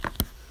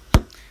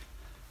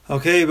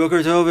Okay,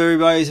 Boker Tov,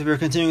 everybody. So we're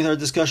continuing with our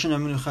discussion of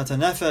Menuchat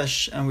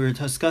HaNefesh, and we're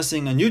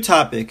discussing a new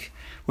topic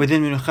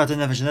within Menuchat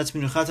HaNefesh, and that's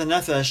Menuchat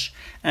HaNefesh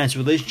and its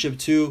relationship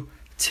to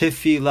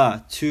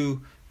Tefilah,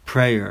 to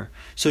prayer.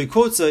 So he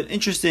quotes an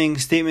interesting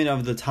statement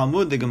of the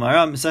Talmud, the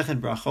Gemara,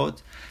 Masechet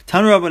Brachot.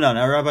 Tanu Rabbanan,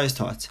 our rabbis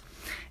taught,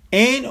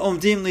 Ein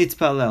omdim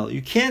litpalel.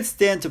 You can't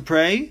stand to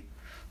pray,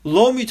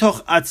 lo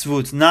mitoch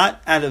atzvut,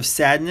 not out of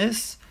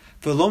sadness,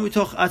 v'lo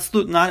mitoch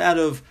atzlut, not out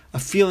of a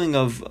feeling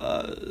of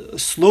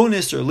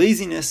slowness or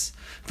laziness,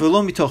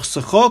 v'lo mitoch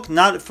sechok,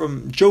 not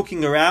from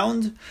joking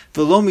around,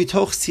 v'lo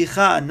mitoch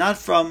sicha, not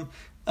from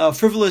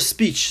frivolous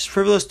speech,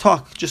 frivolous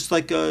talk, just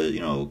like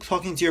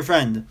talking to your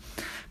friend,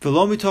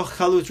 v'lo mitoch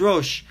chalut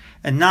rosh,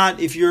 and not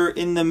if you're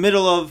in the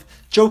middle of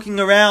joking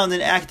around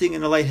and acting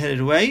in a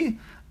lightheaded way,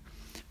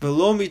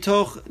 v'lo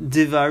mitoch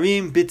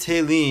divarim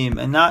bitelim,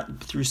 and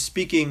not through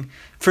speaking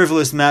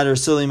frivolous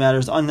matters, silly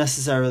matters,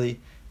 unnecessarily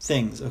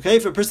things. Okay,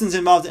 if a person's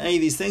involved in any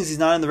of these things, he's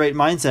not in the right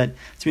mindset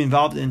to be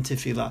involved in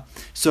Tefilah.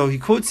 So he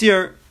quotes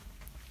here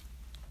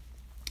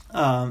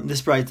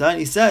this Braita, and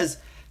he says,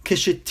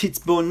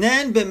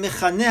 "Kishetitbonen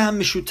b'mechaneh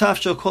hamishutaf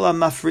shel kol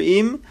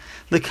hamafriim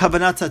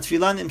lekavanat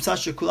hatfilah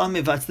nimsa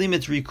shekulam mevatzlim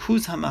et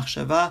rikuz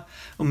hamachshava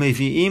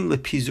umeviim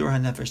lepizur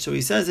hanefesh." So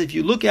he says, if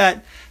you look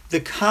at the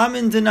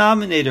common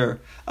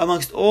denominator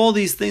amongst all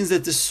these things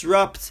that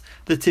disrupt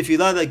the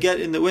tefillah, that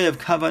get in the way of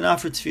kavanah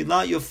for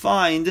tefillah, you'll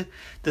find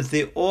that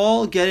they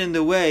all get in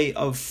the way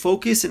of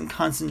focus and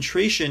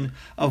concentration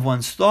of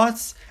one's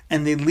thoughts,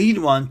 and they lead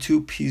one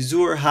to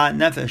pizur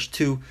ha-nefesh,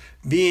 to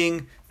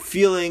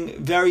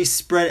feeling very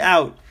spread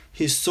out.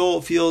 His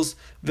soul feels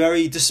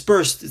very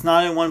dispersed. It's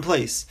not in one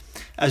place.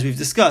 As we've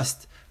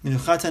discussed,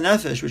 Menuchat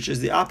HaNefesh, which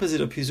is the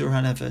opposite of pizur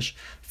ha-nefesh,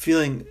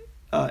 feeling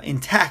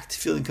intact,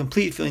 feeling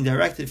complete, feeling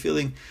directed,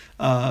 feeling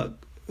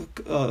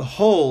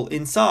whole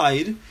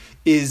inside,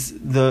 is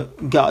the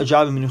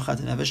job of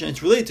Menuchat HaNefesh, and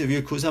it's related to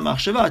Rikuz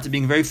HaMachshava, to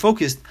being very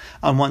focused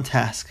on one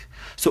task.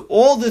 So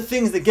all the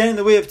things that get in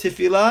the way of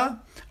Tefilah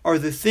are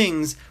the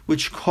things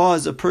which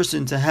cause a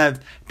person to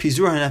have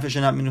Pizur HaNefesh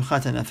and not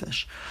Menuchat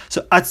HaNefesh.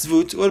 So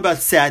Atzvut, what about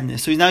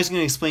sadness? So he's now going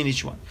to explain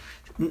each one.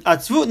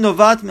 Atzvut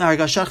novat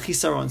me'hargashat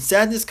chisaron.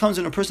 Sadness comes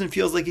when a person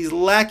feels like he's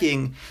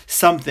lacking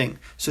something.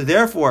 So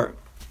therefore,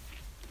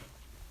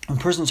 when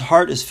a person's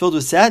heart is filled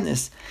with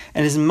sadness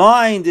and his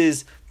mind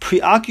is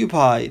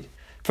preoccupied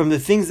from the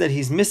things that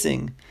he's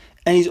missing,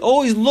 and he's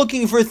always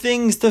looking for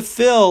things to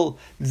fill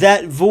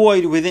that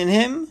void within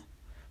him,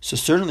 so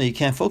certainly he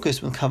can't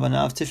focus with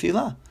kavanah of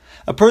tefillah.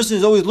 A person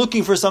is always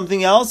looking for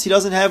something else. He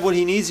doesn't have what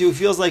he needs. He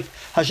feels like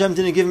Hashem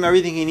didn't give him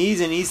everything he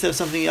needs, and he needs to have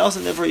something else,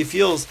 and therefore he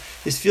feels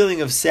his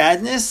feeling of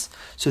sadness.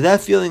 So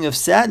that feeling of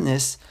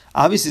sadness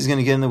obviously is going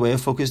to get in the way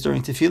of focus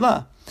during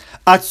tefillah.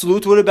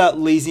 Atzlut, what about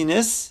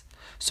laziness?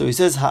 So he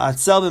says,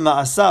 ha'atzel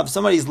b'ma'asav,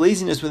 somebody's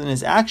laziness within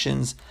his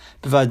actions,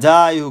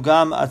 b'vadai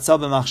hugam atzel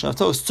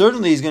b'machshavto,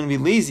 certainly he's going to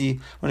be lazy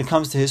when it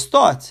comes to his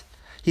thought.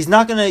 He's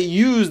not going to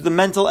use the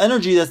mental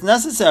energy that's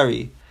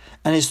necessary,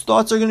 and his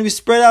thoughts are going to be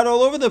spread out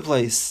all over the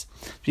place.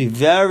 It'd be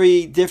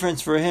very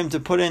different for him to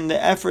put in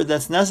the effort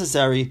that's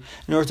necessary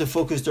in order to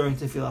focus during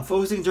tefillah.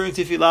 Focusing during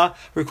tefillah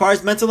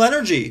requires mental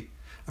energy.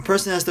 A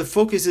person has to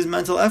focus his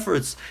mental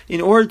efforts in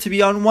order to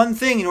be on one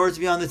thing, in order to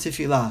be on the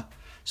tefillah.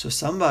 So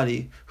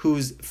somebody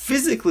who's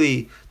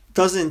physically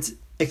doesn't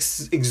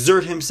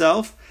exert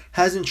himself,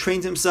 hasn't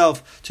trained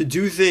himself to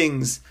do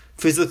things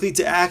physically,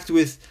 to act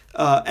with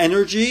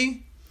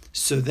energy,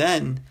 so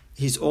then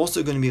he's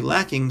also going to be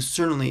lacking,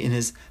 certainly, in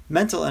his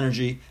mental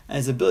energy and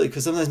his ability,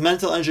 because sometimes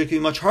mental energy can be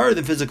much harder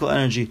than physical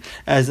energy.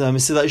 As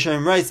Mesilat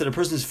Yesharim writes, that a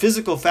person's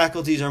physical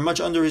faculties are much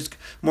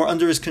more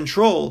under his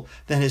control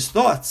than his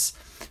thoughts.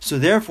 So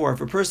therefore,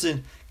 if a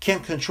person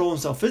can't control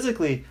himself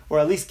physically, or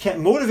at least can't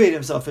motivate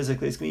himself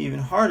physically, it's going to be even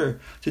harder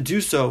to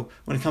do so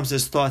when it comes to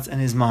his thoughts and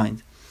his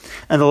mind.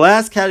 And the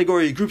last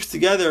category he groups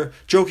together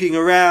joking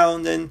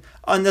around and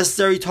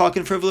unnecessary talk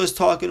and frivolous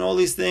talk and all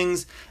these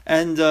things.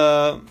 And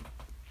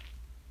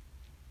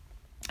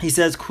he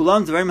says,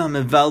 "Kulam dvarim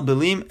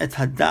hamevalbelim et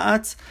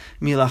hadat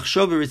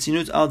milachshov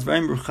b'ritzinut al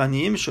dvarim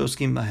ruchaniyim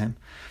shoskim bahem."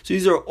 So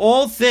these are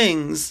all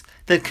things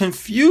that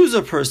confuse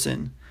a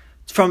person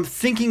from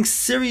thinking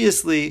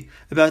seriously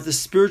about the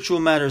spiritual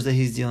matters that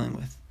he's dealing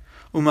with.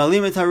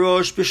 Umalim et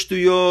harosh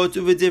b'shtuyot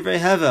uvedivrei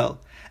hevel,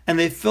 and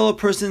they fill a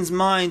person's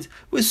mind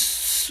with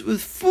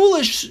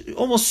foolish,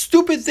 almost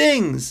stupid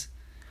things.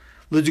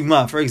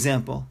 L'dugma, for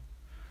example,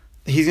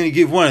 he's going to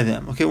give one of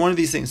them. Okay, one of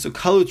these things. So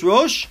kalut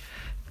rosh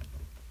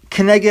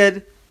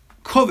keneged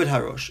koved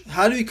harosh.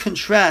 How do we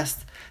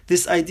contrast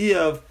this idea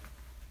of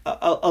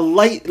a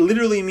light?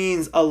 Literally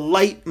means a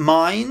light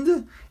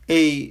mind.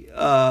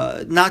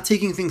 Not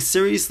taking things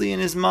seriously in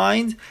his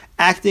mind,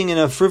 acting in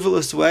a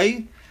frivolous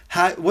way.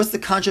 What's the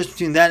contrast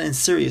between that and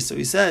serious? So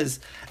he says,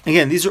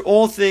 again, these are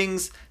all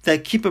things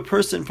that keep a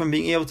person from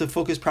being able to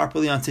focus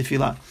properly on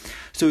tefillah.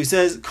 So he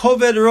says,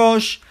 koved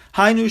rosh,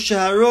 hainu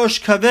shaharosh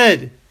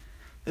kaved.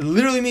 It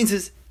literally means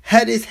his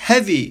head is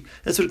heavy.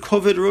 That's what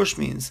koved rosh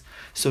means.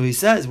 So he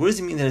says, what does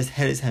it mean that his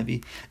head is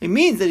heavy? It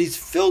means that he's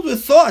filled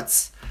with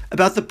thoughts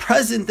about the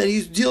present that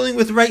he's dealing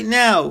with right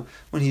now.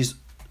 When he's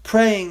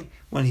praying,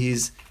 when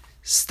he's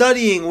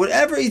studying,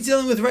 whatever he's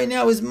dealing with right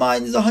now, his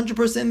mind is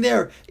 100%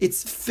 there.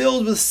 It's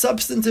filled with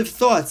substantive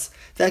thoughts.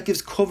 That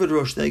gives koved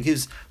rosh, that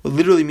gives what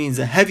literally means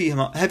a heavy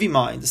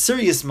mind, a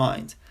serious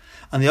mind.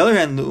 On the other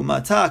hand,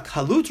 lu'umata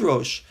kalut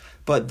rosh,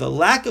 but the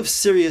lack of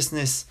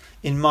seriousness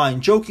in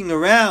mind, joking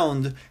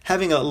around,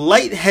 having a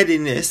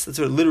lightheadedness, that's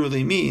what it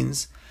literally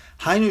means.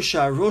 The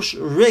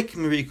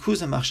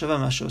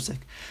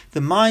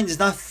mind is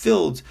not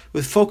filled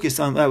with focus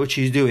on that which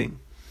he's doing.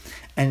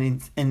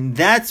 And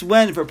that's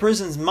when, if a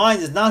person's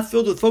mind is not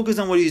filled with focus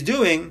on what he's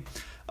doing,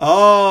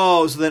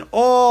 so then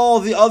all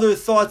the other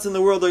thoughts in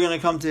the world are going to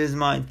come to his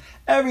mind.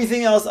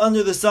 Everything else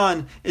under the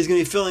sun is going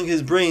to be filling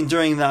his brain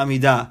during the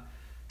Amidah.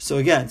 So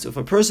if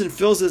a person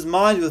fills his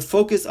mind with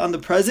focus on the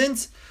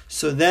present,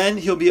 so then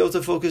he'll be able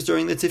to focus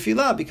during the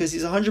Tefilah, because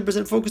he's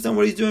 100% focused on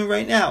what he's doing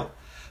right now.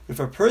 If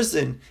a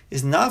person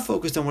is not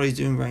focused on what he's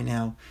doing right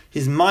now,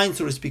 his mind,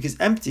 so to speak, is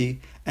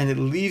empty, and it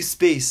leaves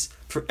space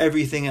for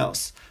everything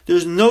else.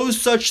 There's no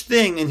such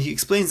thing, and he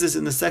explains this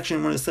in the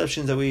section, one of the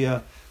sections that we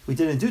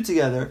didn't do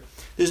together.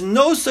 There's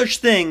no such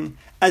thing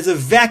as a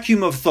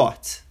vacuum of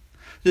thought.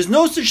 There's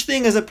no such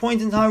thing as a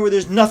point in time where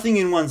there's nothing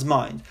in one's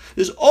mind.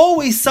 There's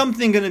always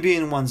something going to be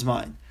in one's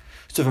mind.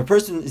 So if a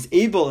person is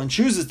able and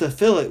chooses to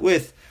fill it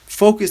with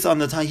focus on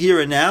the time here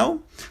and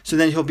now, so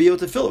then he'll be able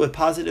to fill it with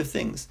positive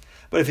things.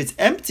 But if it's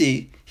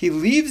empty, he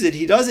leaves it,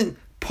 he doesn't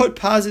put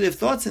positive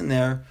thoughts in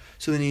there,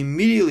 so then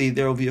immediately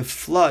there will be a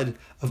flood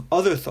of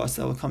other thoughts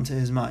that will come to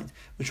his mind,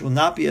 which will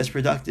not be as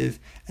productive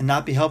and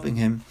not be helping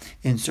him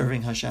in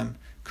serving Hashem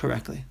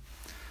correctly.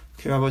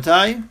 Okay,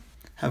 Rabotai,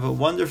 have a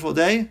wonderful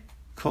day.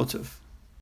 Kol Tov.